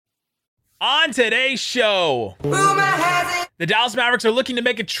On today's show, the Dallas Mavericks are looking to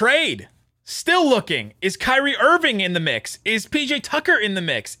make a trade. Still looking. Is Kyrie Irving in the mix? Is PJ Tucker in the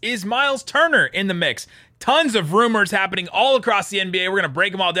mix? Is Miles Turner in the mix? Tons of rumors happening all across the NBA. We're going to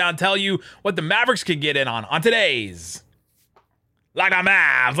break them all down, tell you what the Mavericks could get in on today's Locked On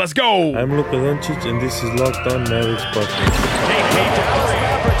Mavs. Let's go. I'm Luka Doncic, and this is Locked On Mavericks podcast. Hey, Dallas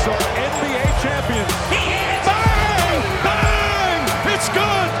Mavericks are NBA champions. He hits! Bang! Bang! It's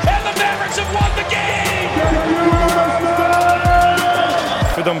good! And the Mavericks have won the game!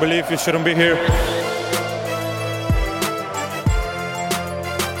 If you don't believe, you shouldn't be here.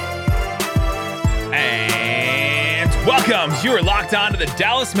 Welcome. You are locked on to the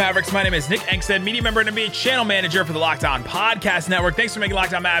Dallas Mavericks. My name is Nick Engstead, media member and NBA channel manager for the Locked On Podcast Network. Thanks for making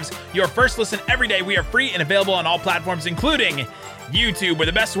Locked On Mavs your first listen every day. We are free and available on all platforms, including YouTube, where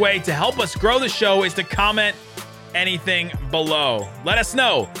the best way to help us grow the show is to comment anything below. Let us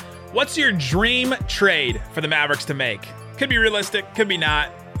know, what's your dream trade for the Mavericks to make? Could be realistic, could be not.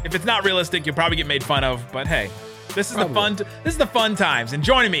 If it's not realistic, you'll probably get made fun of, but hey. This is the fun times. And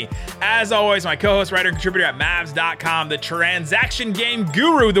joining me, as always, my co-host, writer, and contributor at Mavs.com, the transaction game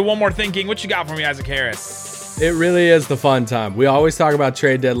guru, the one more thinking. What you got for me, Isaac Harris? It really is the fun time. We always talk about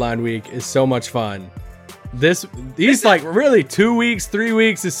trade deadline week. It's so much fun. These like really 2 weeks, 3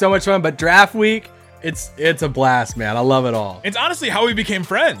 weeks is so much fun. But draft week, it's a blast, man. I love it all. It's honestly how we became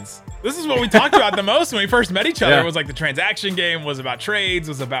friends. This is what we talked about the most when we first met each other. Yeah. It was like the transaction game, was about trades,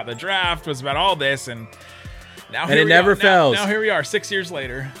 was about the draft, was about all this, and it never fails. Now here we are, 6 years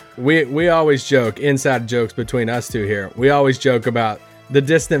later. We always joke, inside jokes between us two here. We always joke about the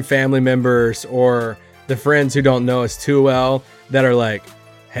distant family members or the friends who don't know us too well that are like,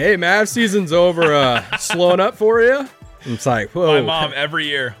 hey, Mavs season's over, slowing up for you? And it's like, whoa. My mom every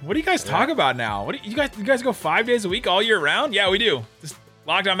year. What do you guys talk about now? What do you guys go 5 days a week all year round? Yeah, we do. Just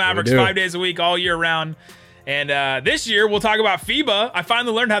Locked On Mavericks 5 days a week all year round. And this year, we'll talk about FIBA. I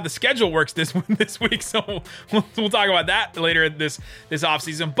finally learned how the schedule works this week, so we'll talk about that later this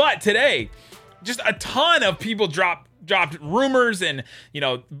offseason. But today, just a ton of people dropped rumors and,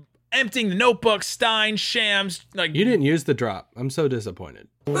 emptying the notebook, Stein, Shams. Like, you didn't use the drop. I'm so disappointed.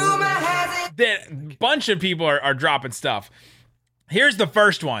 That a bunch of people are dropping stuff. Here's the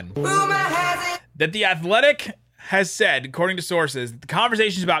first one. That The Athletic has said, according to sources, the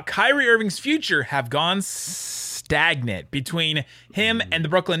conversations about Kyrie Irving's future have gone stagnant between him and the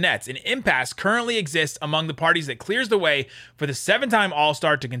Brooklyn Nets. An impasse currently exists among the parties that clears the way for the seven-time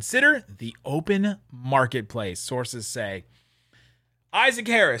All-Star to consider the open marketplace, sources say. Isaac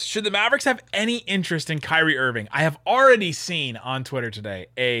Harris, should the Mavericks have any interest in Kyrie Irving? I have already seen on Twitter today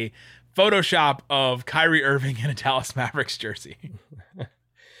a Photoshop of Kyrie Irving in a Dallas Mavericks jersey.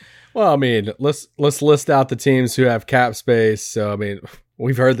 Well, I mean, let's list out the teams who have cap space. So, I mean,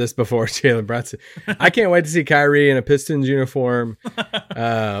 we've heard this before, Jalen Brunson. I can't wait to see Kyrie in a Pistons uniform.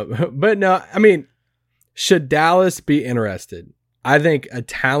 But no, I mean, should Dallas be interested? I think a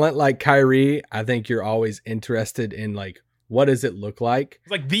talent like Kyrie, I think you're always interested in, like, what does it look like?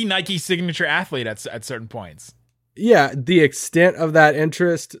 It's like the Nike signature athlete at certain points. Yeah, the extent of that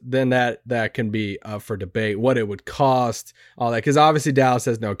interest, then that can be up for debate. What it would cost, all that, because obviously Dallas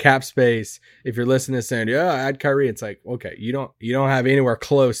has no cap space. If you're listening saying, "Yeah, add Kyrie," it's like, okay, you don't have anywhere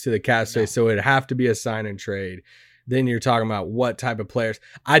close to the cap space, so it'd have to be a sign and trade. Then you're talking about what type of players.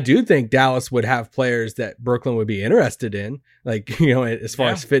 I do think Dallas would have players that Brooklyn would be interested in, like as far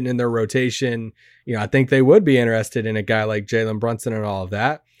as fitting in their rotation. I think they would be interested in a guy like Jalen Brunson and all of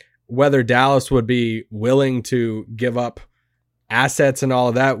that. Whether Dallas would be willing to give up assets and all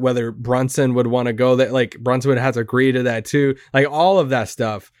of that, whether Brunson would want to go that, like Brunson would have to agree to that too. Like all of that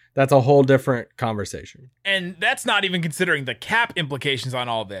stuff, that's a whole different conversation. And that's not even considering the cap implications on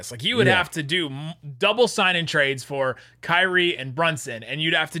all this. Like you would have to do double sign-in trades for Kyrie and Brunson, and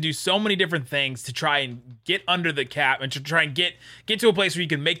you'd have to do so many different things to try and get under the cap and to try and get to a place where you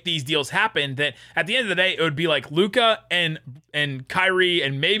can make these deals happen, that at the end of the day, it would be like Luka and Kyrie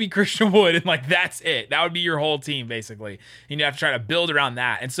and maybe Christian Wood, and like that's it. That would be your whole team, basically. And you have to try to build around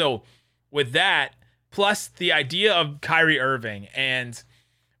that. And so with that, plus the idea of Kyrie Irving, and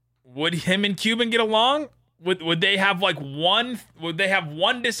would him and Cuban get along? Would they have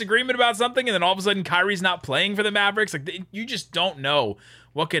one disagreement about something, and then all of a sudden Kyrie's not playing for the Mavericks? Like you just don't know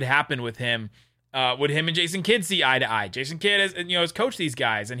what could happen with him. Would him and Jason Kidd see eye to eye? Jason Kidd has coached these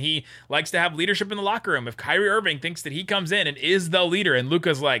guys, and he likes to have leadership in the locker room. If Kyrie Irving thinks that he comes in and is the leader, and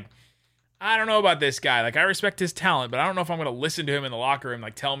Luka's like, I don't know about this guy. Like, I respect his talent, but I don't know if I'm going to listen to him in the locker room,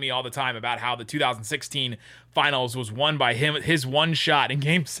 like tell me all the time about how the 2016 finals was won by him, his one shot in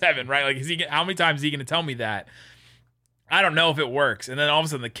Game 7, right? Like, how many times is he going to tell me that? I don't know if it works. And then all of a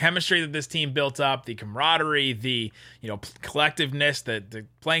sudden the chemistry that this team built up, the camaraderie, the, collectiveness, the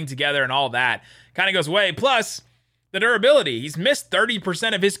playing together and all that kind of goes away. Plus the durability. He's missed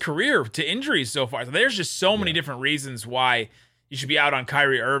 30% of his career to injuries so far. So there's just so many different reasons why you should be out on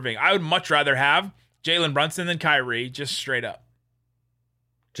Kyrie Irving. I would much rather have Jalen Brunson than Kyrie, just straight up.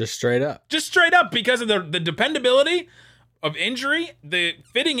 Just straight up. Just straight up because of the dependability of injury, the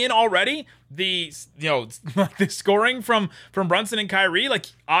fitting in already, the the scoring from Brunson and Kyrie. Like,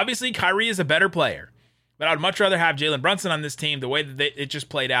 obviously Kyrie is a better player, but I'd much rather have Jalen Brunson on this team the way that it just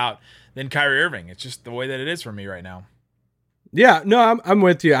played out than Kyrie Irving. It's just the way that it is for me right now. Yeah, no, I'm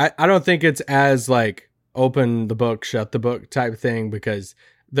with you. I don't think it's as like open the book, shut the book type thing, because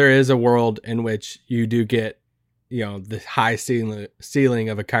there is a world in which you do get, the high ceiling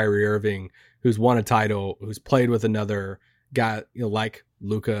of a Kyrie Irving who's won a title, who's played with another guy, like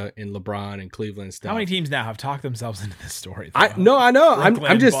Luka and LeBron and Cleveland and stuff. How many teams now have talked themselves into this story? I know.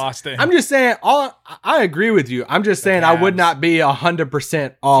 Brooklyn, I'm just Boston. I'm just saying. I agree with you. I'm just saying I would not be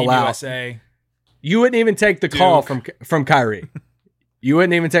 100% all Team out. USA. You wouldn't even take the call from Kyrie. You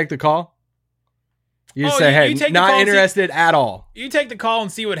wouldn't even take the call. You just say, "Hey, not interested at all." You take the call and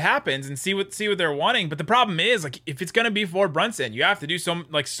see what happens and see what they're wanting. But the problem is, like, if it's going to be for Brunson, you have to do so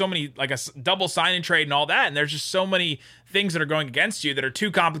many, like a double sign and trade and all that. And there's just so many things that are going against you that are too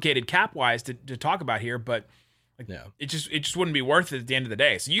complicated cap wise to talk about here. But it just wouldn't be worth it at the end of the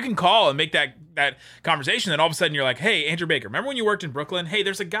day. So you can call and make that conversation. Then all of a sudden you're like, "Hey, Andrew Baker, remember when you worked in Brooklyn? Hey,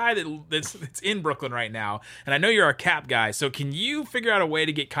 there's a guy that's in Brooklyn right now, and I know you're a cap guy. So can you figure out a way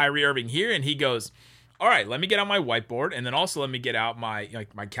to get Kyrie Irving here?" And he goes, "All right, let me get out my whiteboard, and then also let me get out my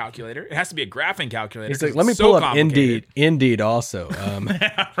calculator. It has to be a graphing calculator." He's like, "Let me pull up Indeed also."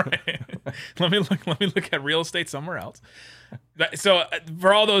 Yeah, right. Let me look at real estate somewhere else. So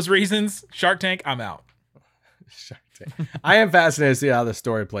for all those reasons, Shark Tank, I'm out. Shark Tank. I am fascinated to see how the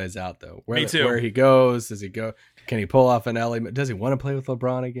story plays out, though. Me too. Where he goes? Does he go? Can he pull off an element? Does he want to play with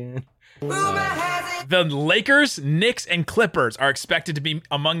LeBron again? The Lakers, Knicks, and Clippers are expected to be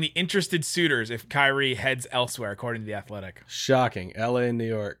among the interested suitors if Kyrie heads elsewhere, according to The Athletic. Shocking. LA and New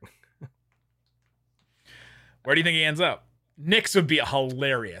York. Where do you think he ends up? Knicks would be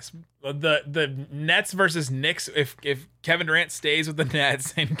hilarious. The Nets versus Knicks, if Kevin Durant stays with the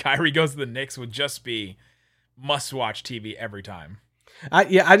Nets and Kyrie goes to the Knicks, would just be must-watch TV every time.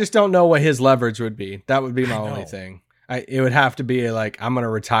 I just don't know what his leverage would be. That would be my only thing. It would have to be like, I'm going to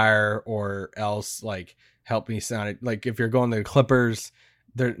retire, or else like help me sign it. Like, if you're going to the Clippers,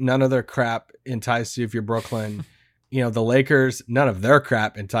 none of their crap entices you. If you're Brooklyn, the Lakers, none of their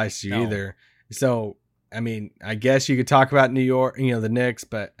crap entices you either. So, I mean, I guess you could talk about New York, the Knicks,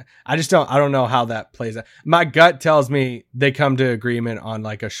 but I don't know how that plays out. My gut tells me they come to agreement on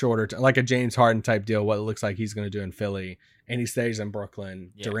like a shorter, like a James Harden type deal, what it looks like he's going to do in Philly, and he stays in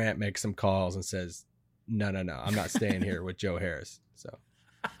Brooklyn. Yeah. Durant makes some calls and says, No, I'm not staying here with Joe Harris. So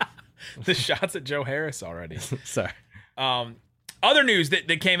the shots at Joe Harris already. Sorry. Other news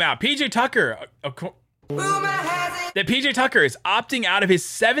that came out: PJ Tucker. That PJ Tucker is opting out of his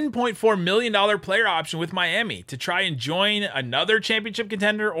 $7.4 million player option with Miami to try and join another championship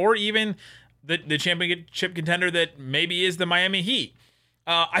contender, or even the championship contender that maybe is the Miami Heat.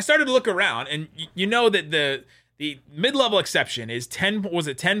 I started to look around, and that the mid-level exception is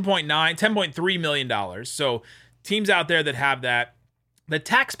 $10.3 million. So teams out there that have that, the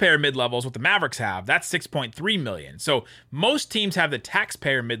taxpayer mid-level is what the Mavericks have. That's $6.3 million. So most teams have the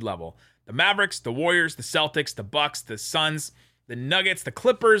taxpayer mid-level. The Mavericks, the Warriors, the Celtics, the Bucks, the Suns, the Nuggets, the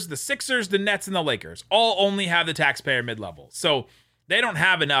Clippers, the Sixers, the Nets, and the Lakers all only have the taxpayer mid-level. So they don't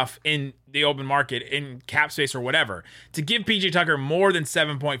have enough in the open market, in cap space or whatever, to give PJ Tucker more than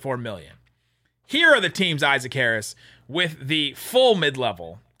 $7.4 million. Here are the teams, Isaac Harris, with the full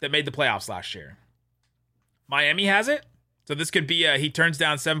mid-level that made the playoffs last year. Miami has it. So this could be he turns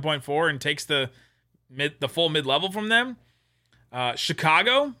down 7.4 and takes the full mid-level from them.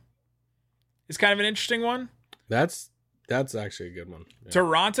 Chicago is kind of an interesting one. That's actually a good one. Yeah.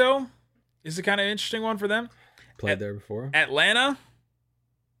 Toronto is a kind of interesting one for them. Played there before. Atlanta.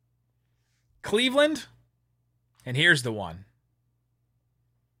 Cleveland. And here's the one.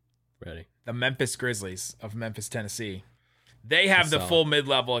 Ready. The Memphis Grizzlies of Memphis, Tennessee. They have the full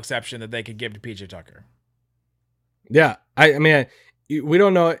mid-level exception that they could give to PJ Tucker. Yeah. I mean, we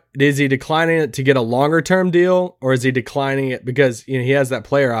don't know. Is he declining it to get a longer-term deal, or is he declining it because he has that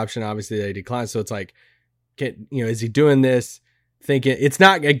player option, obviously, that he declines. So it's like, is he doing this thinking it's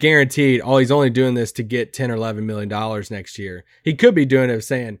not a guaranteed, he's only doing this to get $10 or $11 million next year. He could be doing it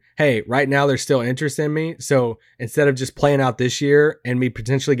saying, hey, right now there's still interest in me. So instead of just playing out this year and me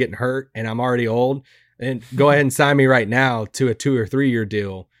potentially getting hurt and I'm already old, and go ahead and sign me right now to a 2 or 3 year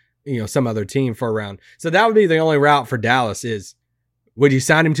deal, some other team for a round. So that would be the only route for Dallas is, would you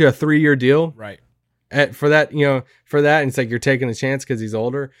sign him to a 3-year deal? Right. For that, and it's like you're taking a chance because he's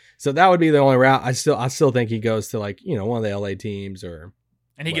older. So that would be the only route. I still think he goes to like, one of the LA teams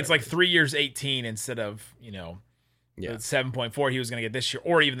and he gets like 3 years, 18 instead of, the 7.4 he was going to get this year,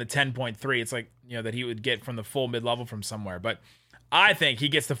 or even the 10.3. It's like, that he would get from the full mid-level from somewhere. But I think he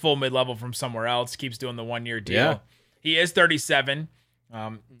gets the full mid-level from somewhere else, keeps doing the 1 year deal. Yeah. He is 37,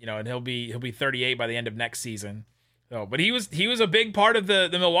 and he'll be 38 by the end of next season. So, but he was a big part of the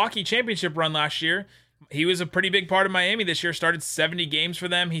Milwaukee championship run last year. He was a pretty big part of Miami this year. Started 70 games for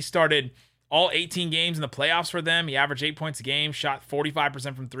them. He started all 18 games in the playoffs for them. He averaged 8 points a game, shot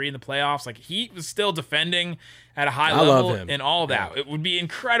 45% from 3 in the playoffs. Like, he was still defending at a high level and all that. Yeah. It would be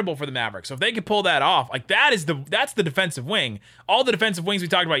incredible for the Mavericks. So if they could pull that off, like that's the defensive wing. All the defensive wings we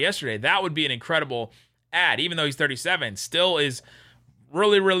talked about yesterday, that would be an incredible add. Even though he's 37, still is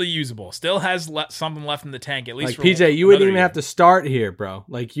really, really usable. Still has something left in the tank, at least. Like, PJ, you wouldn't even have to start here, bro.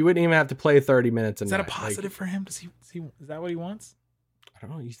 Like, you wouldn't even have to play 30 minutes a night. Is that a positive for him? Is that what he wants? I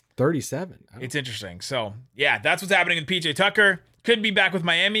don't know. He's 37. It's interesting. So, yeah, that's what's happening with PJ Tucker. Could be back with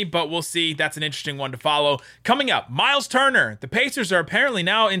Miami, but we'll see. That's an interesting one to follow. Coming up, Miles Turner. The Pacers are apparently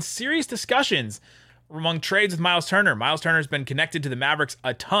now in serious discussions among trades with Miles Turner. Miles Turner's been connected to the Mavericks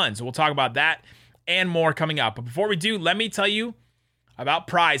a ton, so we'll talk about that and more coming up. But before we do, let me tell you about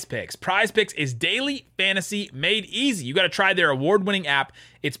Prize Picks. Prize Picks is daily fantasy made easy. You got to try their award-winning app.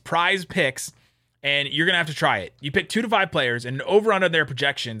 It's Prize Picks, and you're going to have to try it. You pick 2 to 5 players, and over under their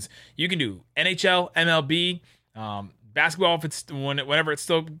projections, you can do NHL, MLB, basketball whenever it's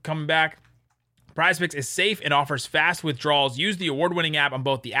still coming back. Prize Picks is safe and offers fast withdrawals. Use the award-winning app on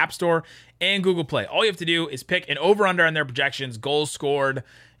both the App Store and Google Play. All you have to do is pick an over-under on their projections, goals scored,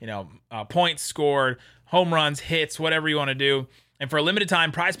 points scored, home runs, hits, whatever you want to do. And for a limited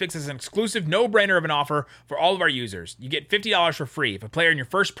time, Prize Picks is an exclusive no-brainer of an offer for all of our users. You get $50 for free if a player in your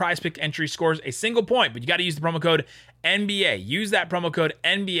first Prize Pick entry scores a single point, but you got to use the promo code NBA. Use that promo code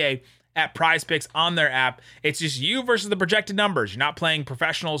NBA at Prize Picks on their app. It's just you versus the projected numbers. You're not playing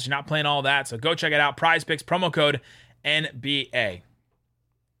professionals. You're not playing all that. So go check it out. Prize Picks, promo code NBA.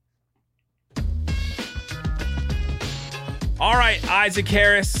 All right, Isaac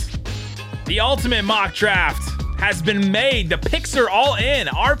Harris. The ultimate mock draft has been made. The picks are all in.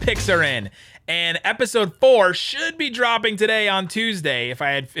 Our picks are in. And episode 4 should be dropping today on Tuesday if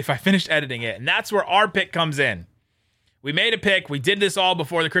I finished editing it. And that's where our pick comes in. We made a pick. We did this all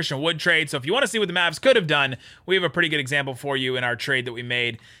before the Christian Wood trade. So if you want to see what the Mavs could have done, we have a pretty good example for you in our trade that we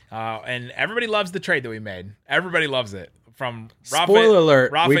made. And everybody loves the trade that we made. Everybody loves it. From Spoiler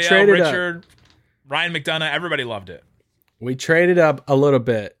alert, Raphael, we traded Richard, Ryan McDonough, everybody loved it. We traded up a little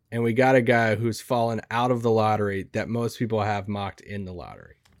bit, and we got a guy who's fallen out of the lottery that most people have mocked in the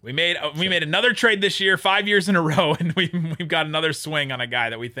lottery. We made another trade this year, 5 years in a row, and we've got another swing on a guy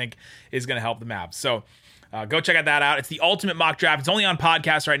that we think is going to help the Mavs. So go check that out. It's the ultimate mock draft. It's only on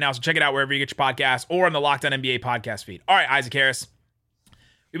podcasts right now, so check it out wherever you get your podcasts or on the Locked On NBA podcast feed. All right, Isaac Harris.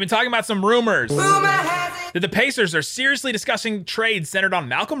 We've been talking about some rumors that the Pacers are seriously discussing trades centered on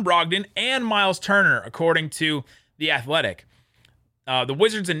Malcolm Brogdon and Miles Turner, according to The Athletic. The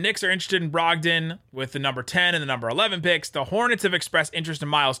Wizards and Knicks are interested in Brogdon with the number 10 and the number 11 picks. The Hornets have expressed interest in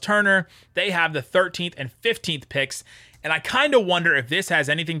Miles Turner. They have the 13th and 15th picks. And I kind of wonder if this has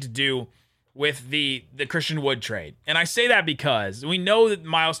anything to do with the Christian Wood trade. And I say that because we know that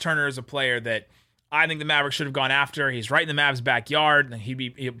Miles Turner is a player that I think the Mavericks should have gone after. He's right in the Mavs' backyard, and he'd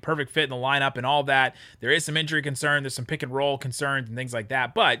be a perfect fit in the lineup and all that. There is some injury concern. There's some pick and roll concerns and things like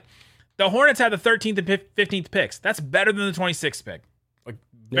that. But the Hornets had the 13th and 15th picks. That's better than the 26th pick.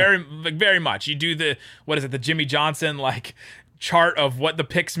 Very much. You do the Jimmy Johnson chart of what the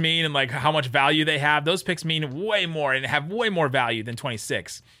picks mean and how much value they have. Those picks mean way more and have way more value than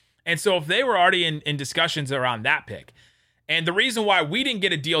 26. And so if they were already in discussions around that pick, and the reason why we didn't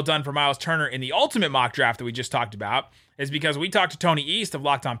get a deal done for Miles Turner in the ultimate mock draft that we just talked about is because we talked to Tony East of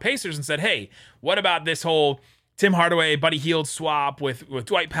Locked On Pacers and said, hey, what about this whole Tim Hardaway, Buddy Hield swap with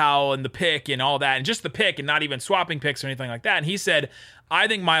Dwight Powell and the pick and all that, and just the pick and not even swapping picks or anything like that. And he said, I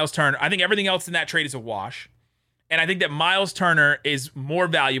think Miles Turner, I think everything else in that trade is a wash. And I think that Miles Turner is more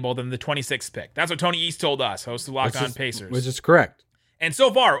valuable than the 26th pick. That's what Tony East told us, host of Locked On Pacers. Which is correct. And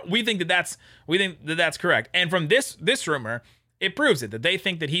so far, we think that that's correct. And from this rumor, it proves it, that they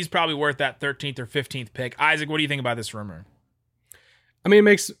think that he's probably worth that 13th or 15th pick. Isaac, what do you think about this rumor? I mean,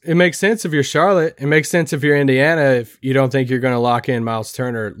 it makes sense if you're Charlotte. It makes sense if you're Indiana if you don't think you're going to lock in Miles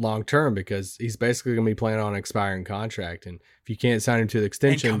Turner long term because he's basically going to be playing on an expiring contract. And if you can't sign him to the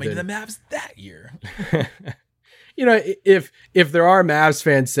extension, and coming to the Mavs that year. You know, if there are Mavs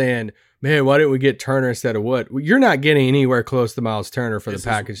fans saying, man, why didn't we get Turner instead of Wood? Well, you're not getting anywhere close to Miles Turner for the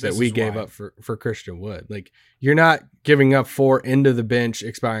package that we gave up for Christian Wood. Like, you're not giving up 4 into the bench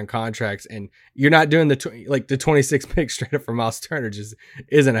expiring contracts, and you're not doing the 26 pick straight up for Miles Turner. Just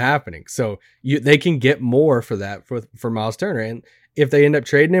isn't happening. So they can get more for that for Miles Turner. And if they end up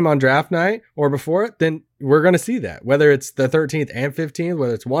trading him on draft night or before it, then we're going to see that. Whether it's the 13th and 15th,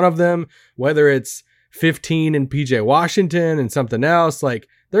 whether it's one of them, whether it's 15 and PJ Washington and something else, like,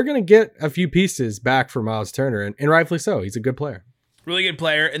 they're going to get a few pieces back for Miles Turner, and rightfully so. He's a good player. Really good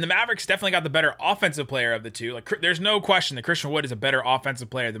player. And the Mavericks definitely got the better offensive player of the two. Like, there's no question that Christian Wood is a better offensive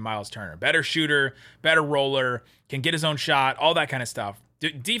player than Miles Turner. Better shooter, better roller, can get his own shot, all that kind of stuff.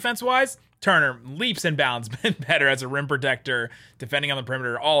 Defense-wise, Turner leaps and bounds been better as a rim protector, defending on the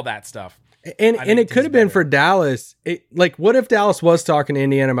perimeter, all that stuff. And it could have been for Dallas. What if Dallas was talking to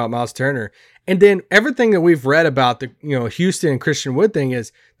Indiana about Miles Turner? And then everything that we've read about the Houston and Christian Wood thing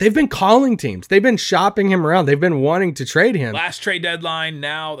is they've been calling teams. They've been shopping him around. They've been wanting to trade him. Last trade deadline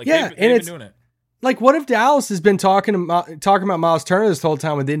now. They've been doing it. Like, what if Dallas has been talking about Miles Turner this whole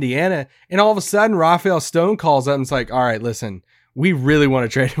time with Indiana, and all of a sudden Rafael Stone calls up and it's like, all right, listen, we really want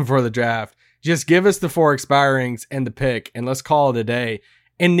to trade him for the draft. Just give us the 4 expirings and the pick, and let's call it a day.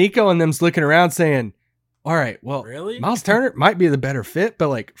 And Nico and them's looking around saying, all right, well, really? Miles Turner might be the better fit,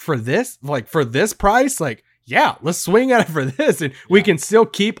 but for this price, yeah, let's swing at it for this. And we can still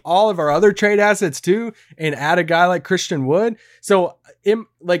keep all of our other trade assets too and add a guy like Christian Wood. So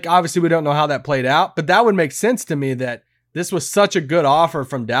obviously we don't know how that played out, but that would make sense to me that this was such a good offer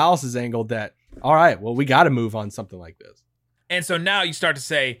from Dallas's angle that, all right, well, we got to move on something like this. And so now you start to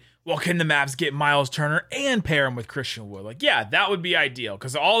say, well, can the Mavs get Miles Turner and pair him with Christian Wood? Yeah, that would be ideal,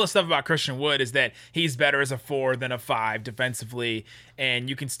 because all the stuff about Christian Wood is that he's better as a 4 than a 5 defensively, and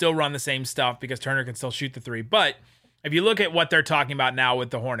you can still run the same stuff because Turner can still shoot the 3. But if you look at what they're talking about now with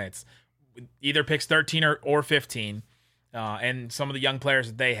the Hornets, either picks 13 or 15, and some of the young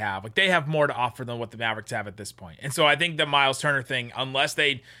players that they have more to offer than what the Mavericks have at this point. And so I think the Miles Turner thing, unless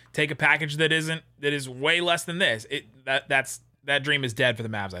they take a package that is way less than this, that dream is dead for the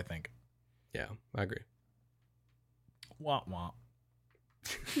Mavs, I think. Yeah, I agree. Womp womp.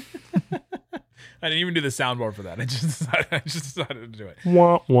 I didn't even do the soundboard for that. I just decided to do it.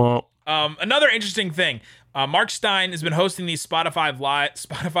 Womp womp. Another interesting thing. Mark Stein has been hosting these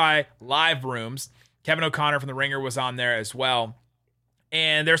Spotify live rooms. Kevin O'Connor from The Ringer was on there as well.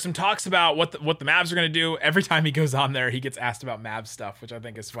 And there's some talks about what the Mavs are going to do. Every time he goes on there, he gets asked about Mavs stuff, which I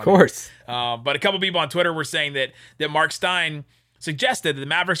think is funny. Of course. But a couple people on Twitter were saying that Mark Stein suggested that the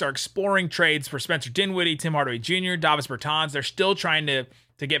Mavericks are exploring trades for Spencer Dinwiddie, Tim Hardaway Jr., Davis Bertans. They're still trying to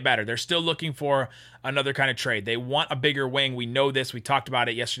get better. They're still looking for another kind of trade. They want a bigger wing. We know this. We talked about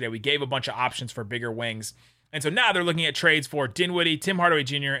it yesterday. We gave a bunch of options for bigger wings. And so now they're looking at trades for Dinwiddie, Tim Hardaway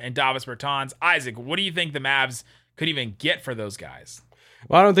Jr., and Davis Bertans. Isaac, what do you think the Mavs could even get for those guys?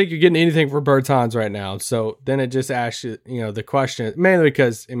 Well, I don't think you're getting anything for Bertans right now. So then it just asks you, the question, mainly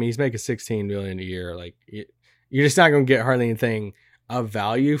because, he's making $16 million a year. Like, you're just not going to get hardly anything of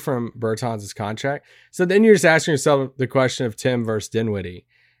value from Bertans' contract. So then you're just asking yourself the question of Tim versus Dinwiddie.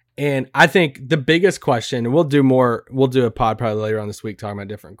 And I think the biggest question, and we'll do a pod probably later on this week talking about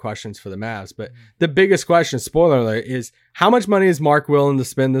different questions for the Mavs, but the biggest question, spoiler alert, is how much money is Mark willing to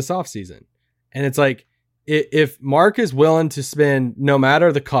spend this offseason? And it's like, if Mark is willing to spend no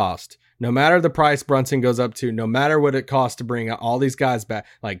matter the cost, no matter the price Brunson goes up to, no matter what it costs to bring all these guys back,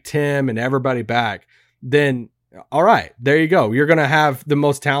 like Tim and everybody back, then all right, there you go. You're going to have the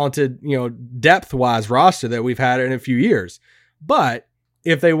most talented, depth-wise roster that we've had in a few years. But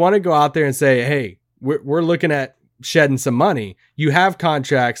if they want to go out there and say, hey, we're looking at shedding some money, you have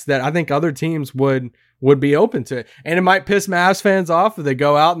contracts that I think other teams would be open to. And it might piss Mavs fans off if they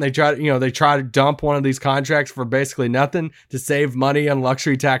go out and they try to dump one of these contracts for basically nothing to save money on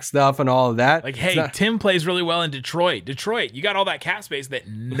luxury tax stuff and all of that. Like, hey, Tim plays really well in Detroit. You got all that cap space that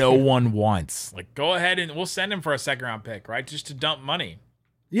no one wants. Like, go ahead and we'll send him for a second round pick, right? Just to dump money.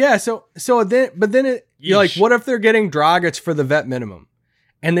 Yeah. So then you're like, what if they're getting Dragic for the vet minimum?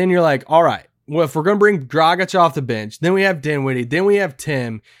 And then you're like, all right, well, if we're going to bring Dragic off the bench, then we have Dinwiddie, then we have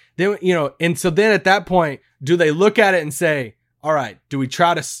Tim, then, and so then at that point, do they look at it and say, all right, do we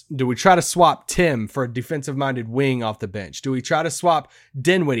try to swap Tim for a defensive-minded wing off the bench? Do we try to swap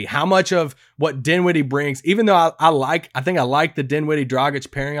Dinwiddie? How much of what Dinwiddie brings, even though I think I like the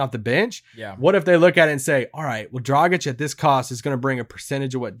Dinwiddie-Dragic pairing off the bench, Yeah. what if they look at it and say, all right, well, Dragic at this cost is going to bring a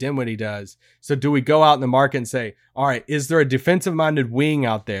percentage of what Dinwiddie does. So do we go out in the market and say, all right, is there a defensive-minded wing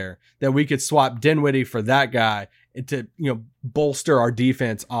out there that we could swap Dinwiddie for that guy and to, bolster our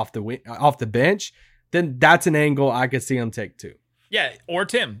defense off the bench? Then that's an angle I could see him take too. Yeah, or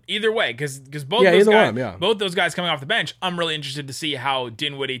Tim. Either way, because both those guys coming off the bench, I'm really interested to see how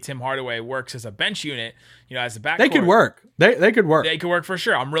Dinwiddie, Tim Hardaway works as a bench unit. As a backcourt. They could work. They could work. They could work for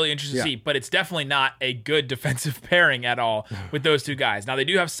sure. I'm really interested to see, but it's definitely not a good defensive pairing at all with those two guys. Now they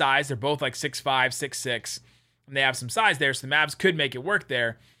do have size. They're both like 6'5", 6'6", and they have some size there, so the Mavs could make it work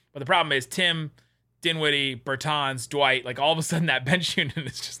there. But the problem is Tim, Dinwiddie, Bertans, Dwight, like all of a sudden that bench unit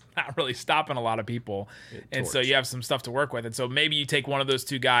is just not really stopping a lot of people. And so you have some stuff to work with. And so maybe you take one of those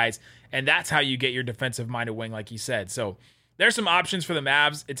two guys, and that's how you get your defensive-minded wing, like you said. So there's some options for the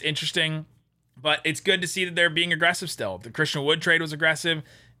Mavs. It's interesting, but it's good to see that they're being aggressive still. The Christian Wood trade was aggressive.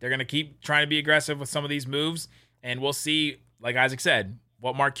 They're going to keep trying to be aggressive with some of these moves, and we'll see, like Isaac said,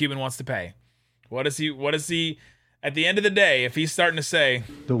 what Mark Cuban wants to pay. What is he, at the end of the day, if he's starting to say,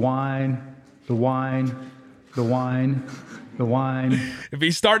 the wine, the wine, the wine, the wine. If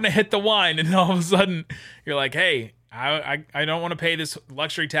he's starting to hit the wine and all of a sudden you're like, hey, I don't want to pay this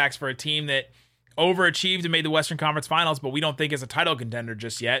luxury tax for a team that overachieved and made the Western Conference Finals, but we don't think is a title contender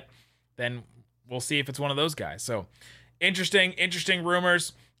just yet, then we'll see if it's one of those guys. So interesting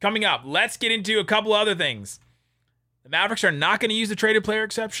rumors coming up. Let's get into a couple other things. The Mavericks are not going to use the traded player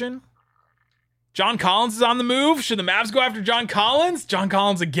exception. John Collins is on the move. Should the Mavs go after John Collins? John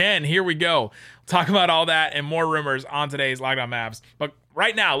Collins again. Here we go. We'll talk about all that and more rumors on today's Locked On Mavs. But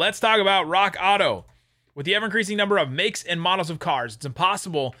right now, let's talk about Rock Auto. With the ever-increasing number of makes and models of cars, it's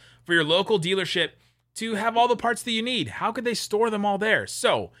impossible for your local dealership to have all the parts that you need. How could they store them all there?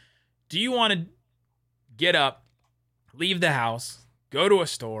 So, do you want to get up, leave the house, go to a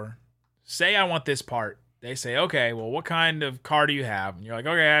store, say, I want this part. They say, okay, well, what kind of car do you have? And you're like,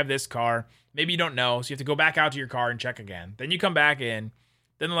 okay, I have this car. Maybe you don't know, so you have to go back out to your car and check again. Then you come back in.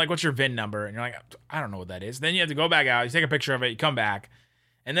 Then they're like, what's your VIN number? And you're like, I don't know what that is. Then you have to go back out. You take a picture of it. You come back.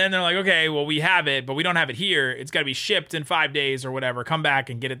 And then they're like, okay, well, we have it, but we don't have it here. It's got to be shipped in 5 days or whatever. Come back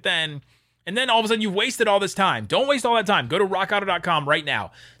and get it then. And then all of a sudden, you've wasted all this time. Don't waste all that time. Go to rockauto.com right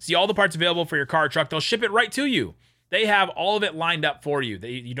now. See all the parts available for your car or truck. They'll ship it right to you. They have all of it lined up for you.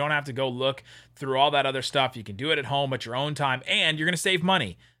 You don't have to go look through all that other stuff. You can do it at home at your own time, and you're going to save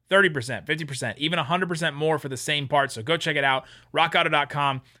money. 30%, 50%, even 100% more for the same parts. So go check it out,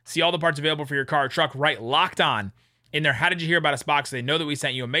 rockauto.com. See all the parts available for your car or truck right locked on in their How Did You Hear About Us box. They know that we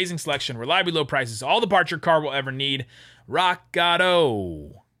sent you. Amazing selection, reliably low prices, all the parts your car will ever need.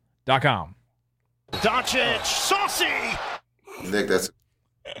 rockauto.com. Doncic, saucy! Nick, that's...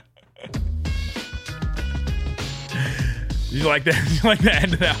 You like that? You like the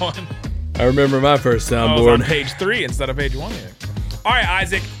end of that one? I remember my first It's soundboard. on page 3 instead of page 1 here. All right,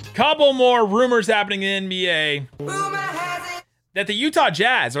 Isaac. Couple more rumors happening in the NBA. That the Utah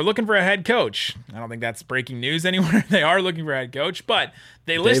Jazz are looking for a head coach. I don't think that's breaking news anywhere. They are looking for a head coach, but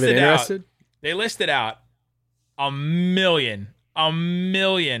they listed out. They listed out a million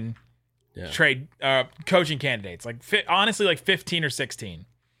trade coaching candidates. Like honestly, like 15 or 16,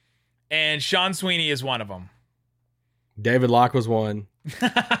 and Sean Sweeney is one of them. David Locke was one.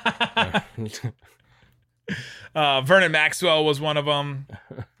 Vernon Maxwell was one of them.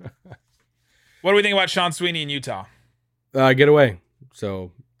 What do we think about Sean Sweeney in Utah? Get away.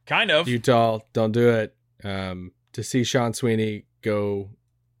 So Kind of. Utah, don't do it. To see Sean Sweeney go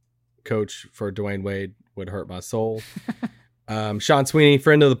coach for Dwayne Wade would hurt my soul. Sean Sweeney,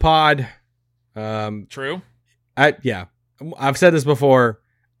 friend of the pod. True. I've said this before.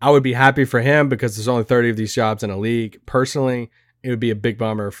 I would be happy for him because there's only 30 of these jobs in a league. Personally, it would be a big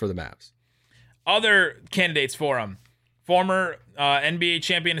bummer for the Mavs. Other candidates for him. Former NBA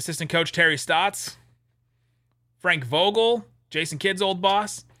champion assistant coach Terry Stotts. Frank Vogel, Jason Kidd's old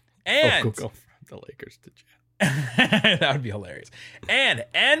boss. And go from the Lakers to Jazz. that would be hilarious. And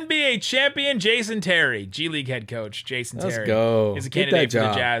NBA champion Jason Terry, G League head coach Jason Terry. Let's go. Is a Get candidate that for the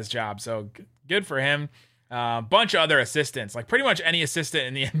job. Jazz job. So good for him. Bunch of other assistants, like pretty much any assistant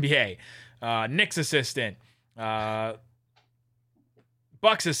in the NBA. Knicks assistant, Bucks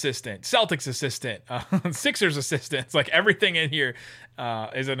assistant, Celtics assistant, Sixers assistant. It's like everything in here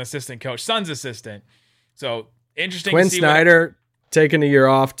is an assistant coach. Suns assistant. So interesting. Quinn to see Snyder taking a year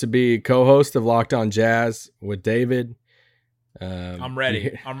off to be co-host of Locked On Jazz with David. I'm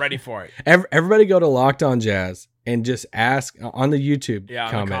ready. I'm ready for it. Everybody go to Locked On Jazz and just ask on the YouTube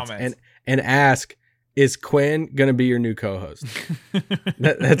comments and ask, is Quinn going to be your new co-host?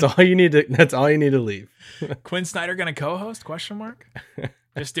 That's all you need to leave. Quinn Snyder going to co-host? ?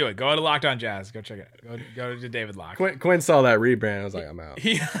 Just do it. Go to Locked On Jazz. Go check it out. Go to David Locke. Quinn saw that rebrand. I was like, I'm out.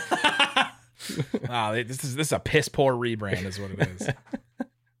 Wow, this is a piss poor rebrand is what it is.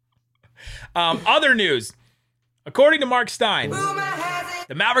 Other news. According to Mark Stein,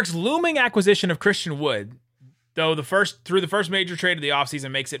 the Mavericks' looming acquisition of Christian Wood, though through the first major trade of the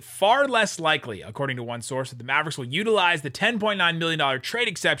offseason, makes it far less likely, according to one source, that the Mavericks will utilize the $10.9 million trade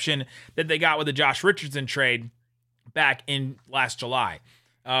exception that they got with the Josh Richardson trade back in last July.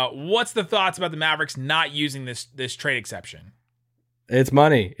 What's the thoughts about the Mavericks not using this trade exception? It's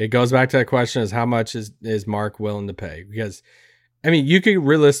money. It goes back to that question: is how much is Mark willing to pay? Because, I mean, you could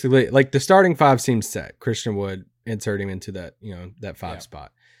realistically, like, the starting five seems set. Christian Wood, insert him into that, that five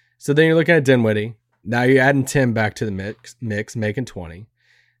spot. So then you're looking at Dinwiddie. Now you're adding Tim back to the mix, making 20.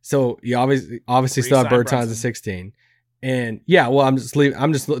 So you obviously still have Bertans at 16. And yeah, well, I'm just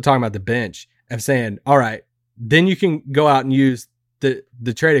talking about the bench. I'm saying, all right, then you can go out and use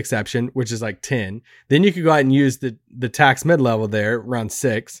the trade exception, which is like 10. Then you could go out and use the tax mid-level there, around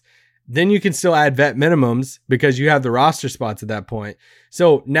 6. Then you can still add vet minimums because you have the roster spots at that point.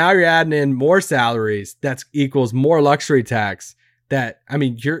 So now you're adding in more salaries. That equals more luxury tax. That, I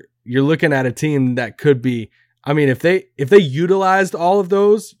mean, you're looking at a team that could be, I mean, if they utilized all of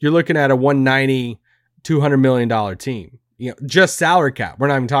those, you're looking at a $190, $200 million team. Just salary cap. We're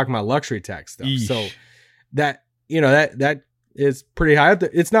not even talking about luxury tax stuff. Eesh. So that is pretty high up there.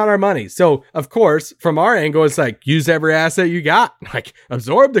 It's not our money. So of course, from our angle, it's like, use every asset you got, like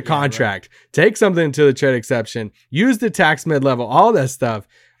absorb the contract, take something to the trade exception, use the tax mid-level, all that stuff.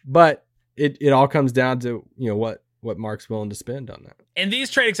 But it all comes down to, what Mark's willing to spend on that. And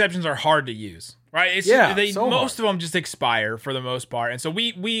these trade exceptions are hard to use, right? Most of them just expire for the most part. And so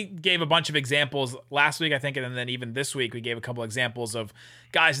we gave a bunch of examples last week, I think, and then even this week we gave a couple examples of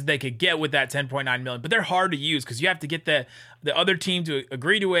guys that they could get with that $10.9 million. But they're hard to use because you have to get the other team to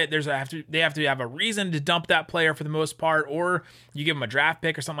agree to it. They have to have a reason to dump that player for the most part, or you give them a draft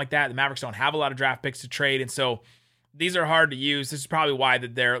pick or something like that. The Mavericks don't have a lot of draft picks to trade, and so these are hard to use. This is probably why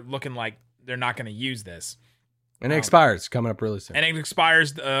that they're looking like they're not going to use this. And it expires coming up really soon. And it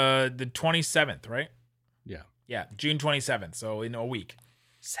expires the 27th, right? Yeah. Yeah, June 27th, so in a week.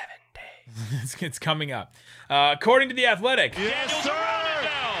 7 days. It's coming up. According to The Athletic. Yes, sir.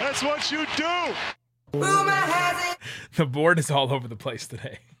 That's what you do. Rumor has it. The board is all over the place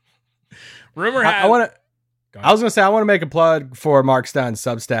today. Rumor has I want to make a plug for Mark Stein's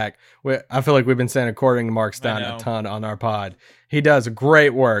Substack. I feel like we've been saying according to Mark Stein a ton on our pod. He does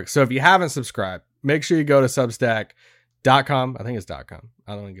great work. So if you haven't subscribed, make sure you go to substack.com. I think it's .com.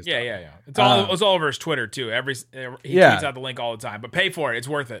 I don't think it's Yeah. It's all over his Twitter too. He tweets out the link all the time. But pay for it. It's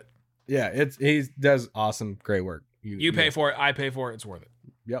worth it. Yeah, he does awesome, great work. You pay for it. I pay for it. It's worth it.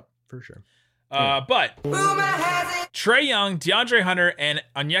 Yep, for sure. But Rumor has it. Trae Young, DeAndre Hunter, and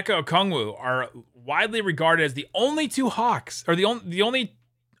Onyeka Okongwu are widely regarded as the only two Hawks, or the only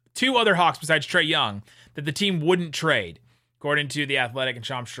two other Hawks besides Trae Young, that the team wouldn't trade, according to The Athletic and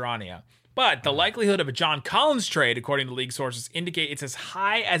Shams Charania. But the likelihood of a John Collins trade, according to league sources, indicate it's as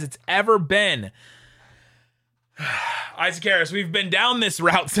high as it's ever been. Isaac Harris, we've been down this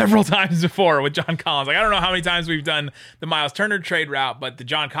route several times before with John Collins. Like, I don't know how many times we've done the Miles Turner trade route, but the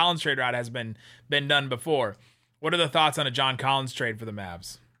John Collins trade route has been done before. What are the thoughts on a John Collins trade for the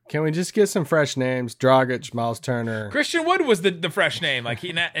Mavs? Can we just get some fresh names? Dragic, Miles Turner. Christian Wood was the fresh name,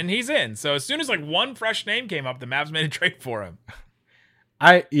 and he's in. So as soon as one fresh name came up, the Mavs made a trade for him.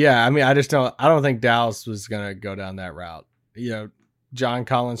 I don't think Dallas was gonna go down that route. John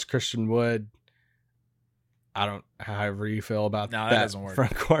Collins, Christian Wood. However you feel about that doesn't work.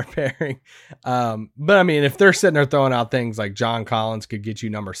 Front court pairing. But I mean, if they're sitting there throwing out things like John Collins could get you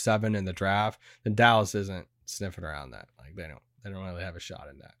number 7 in the draft, then Dallas isn't sniffing around that. Like they don't really have a shot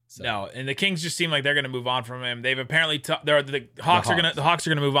in that. So. No, and the Kings just seem like they're going to move on from him. They've apparently the Hawks are going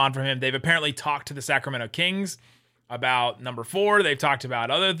to move on from him. They've apparently talked to the Sacramento Kings about number 4. They've talked about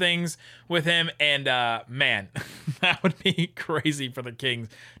other things with him, and man, that would be crazy for the Kings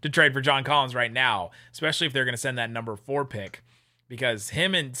to trade for John Collins right now, especially if they're going to send that number 4 pick, because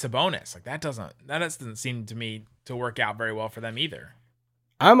him and Sabonis, like that doesn't seem to me to work out very well for them either.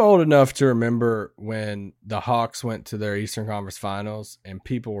 I'm old enough to remember when the Hawks went to their Eastern Conference Finals and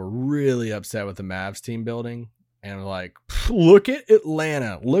people were really upset with the Mavs team building. And like, look at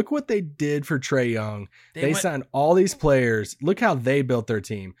Atlanta. Look what they did for Trae Young. They signed all these players. Look how they built their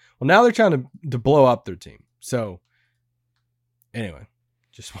team. Well, now they're trying to blow up their team. So anyway,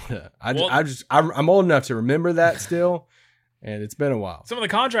 just want to. I'm old enough to remember that still, and it's been a while. Some of the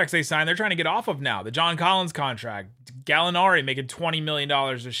contracts they signed, they're trying to get off of now. The John Collins contract, Gallinari making $20 million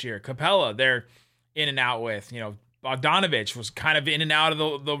this year. Capella, they're in and out with. Bogdanovich was kind of in and out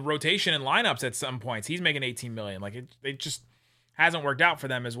of the rotation and lineups at some points. He's making $18 million. Like it just hasn't worked out for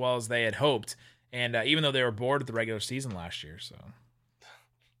them as well as they had hoped. And even though they were bored with the regular season last year, so.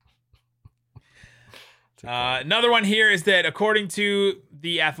 Another one here is that according to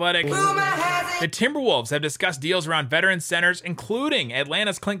The Athletic, the Timberwolves have discussed deals around veteran centers, including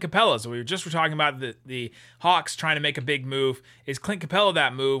Atlanta's Clint Capella. So we were talking about the Hawks trying to make a big move. Is Clint Capella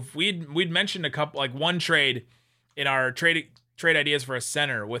that move? We'd mentioned one trade in our trade ideas for a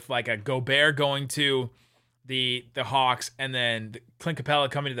center with like a Gobert going to the Hawks and then Clint Capella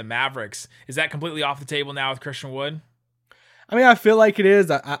coming to the Mavericks. Is that completely off the table now with Christian Wood? I mean, I feel like it is.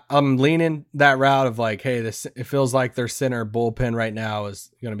 I'm leaning that route of like, hey, it feels like their center bullpen right now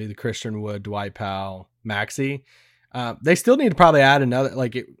is going to be the Christian Wood, Dwight Powell, Maxey. They still need to probably add another,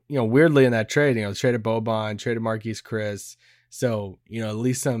 weirdly in that trade, they traded Boban, traded Marquise Chris. So, at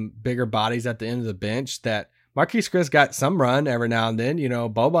least some bigger bodies at the end of the bench that Marquise Chris got some run every now and then.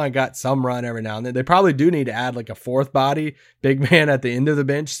 Boban got some run every now and then. They probably do need to add like a fourth body, big man at the end of the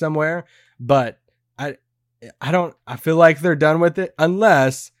bench somewhere. But I feel like they're done with it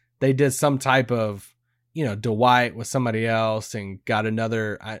unless they did some type of, Dwight with somebody else and got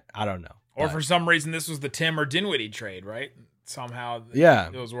another, I don't know. Or for some reason, this was the Tim or Dinwiddie trade, right? Somehow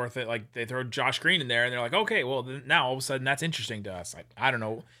it was worth it. Like they throw Josh Green in there and they're like, okay, well now all of a sudden that's interesting to us. I don't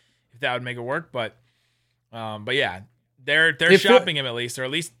know if that would make it work, but yeah, they're shopping him at least, or at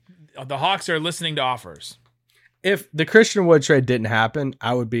least the Hawks are listening to offers. If the Christian Wood trade didn't happen,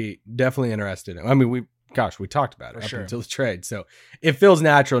 I would be definitely interested. I mean, we talked about it until the trade. So it feels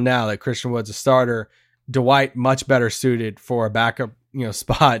natural now that Christian Wood's a starter. Dwight much better suited for a backup,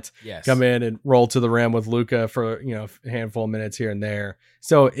 spot. Yes. Come in and roll to the rim with Luka for, a handful of minutes here and there.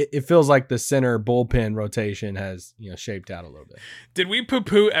 So it feels like the center bullpen rotation has, shaped out a little bit. Did we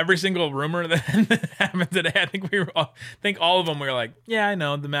poo-poo every single rumor that happened today? I think all of them we were like, yeah, I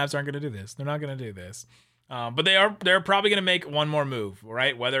know the Mavs aren't going to do this. They're not going to do this. But they're probably going to make one more move,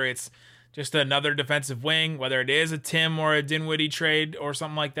 right? Whether it's just another defensive wing, whether it is a Tim or a Dinwiddie trade or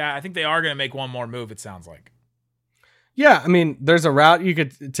something like that. I think they are going to make one more move, it sounds like. Yeah, I mean, there's a route you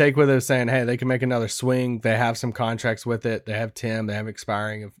could take with it saying, hey, they can make another swing. They have some contracts with it. They have Tim. They have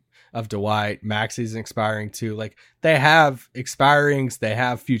expiring of Dwight. Maxey's expiring too. Like, they have expirings. They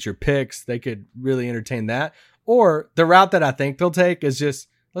have future picks. They could really entertain that. Or the route that I think they'll take is just,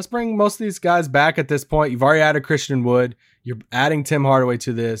 let's bring most of these guys back at this point. You've already added Christian Wood. You're adding Tim Hardaway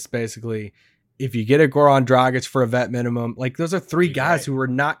to this, basically. If you get a Goran Dragic for a vet minimum, like those are three guys who were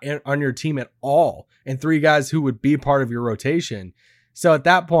not on your team at all, and three guys who would be part of your rotation. So at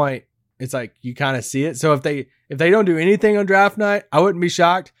that point, it's like you kind of see it. So if they don't do anything on draft night, I wouldn't be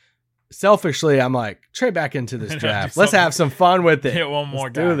shocked. Selfishly, I'm like, trade back into this draft. Let's have some fun with it. Hit one more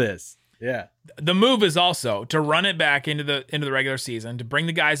guy. Do this. Yeah. The move is also to run it back into the regular season, to bring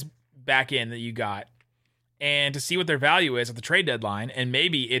the guys back in that you got, and to see what their value is at the trade deadline. And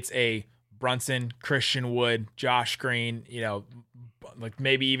maybe it's a Brunson, Christian Wood, Josh Green, like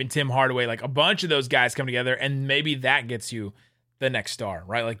maybe even Tim Hardaway, like a bunch of those guys come together, and maybe that gets you the next star,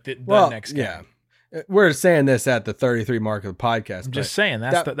 right? Like the next guy. Yeah. We're saying this at the 33 mark of the podcast. I'm just saying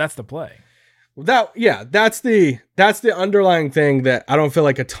that's the play. That's the underlying thing that I don't feel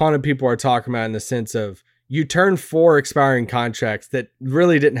like a ton of people are talking about, in the sense of you turn 4 expiring contracts that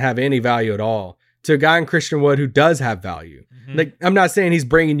really didn't have any value at all to a guy in Christian Wood who does have value. Mm-hmm. Like, I'm not saying he's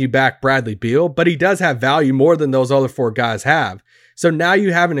bringing you back Bradley Beal, but he does have value more than those other 4 guys have. So now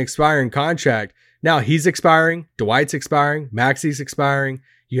you have an expiring contract. Now he's expiring. Dwight's expiring. Maxey's expiring.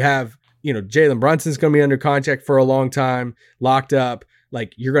 You have, Jalen Brunson's going to be under contract for a long time, locked up.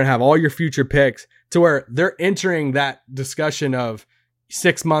 Like, you're going to have all your future picks, to where they're entering that discussion of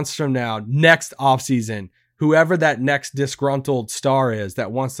 6 months from now, next offseason, whoever that next disgruntled star is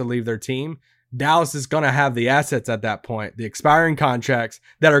that wants to leave their team, Dallas is going to have the assets at that point, the expiring contracts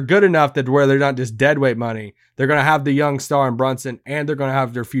that are good enough that where they're not just deadweight money. They're going to have the young star in Brunson, and they're going to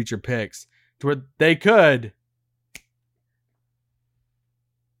have their future picks to where they could.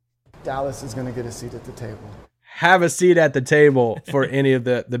 Dallas is going to get a seat at the table. Have a seat at the table for any of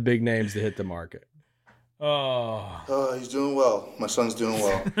the big names to hit the market. Oh, he's doing well. My son's doing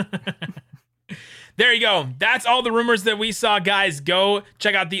well. There you go. That's all the rumors that we saw, guys. Go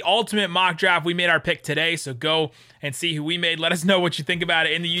check out the ultimate mock draft. We made our pick today, so go and see who we made. Let us know what you think about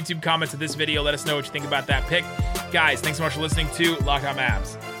it in the YouTube comments of this video. Let us know what you think about that pick. Guys, thanks so much for listening to Locked On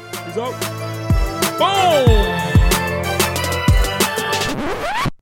Mavs. Peace out. Boom!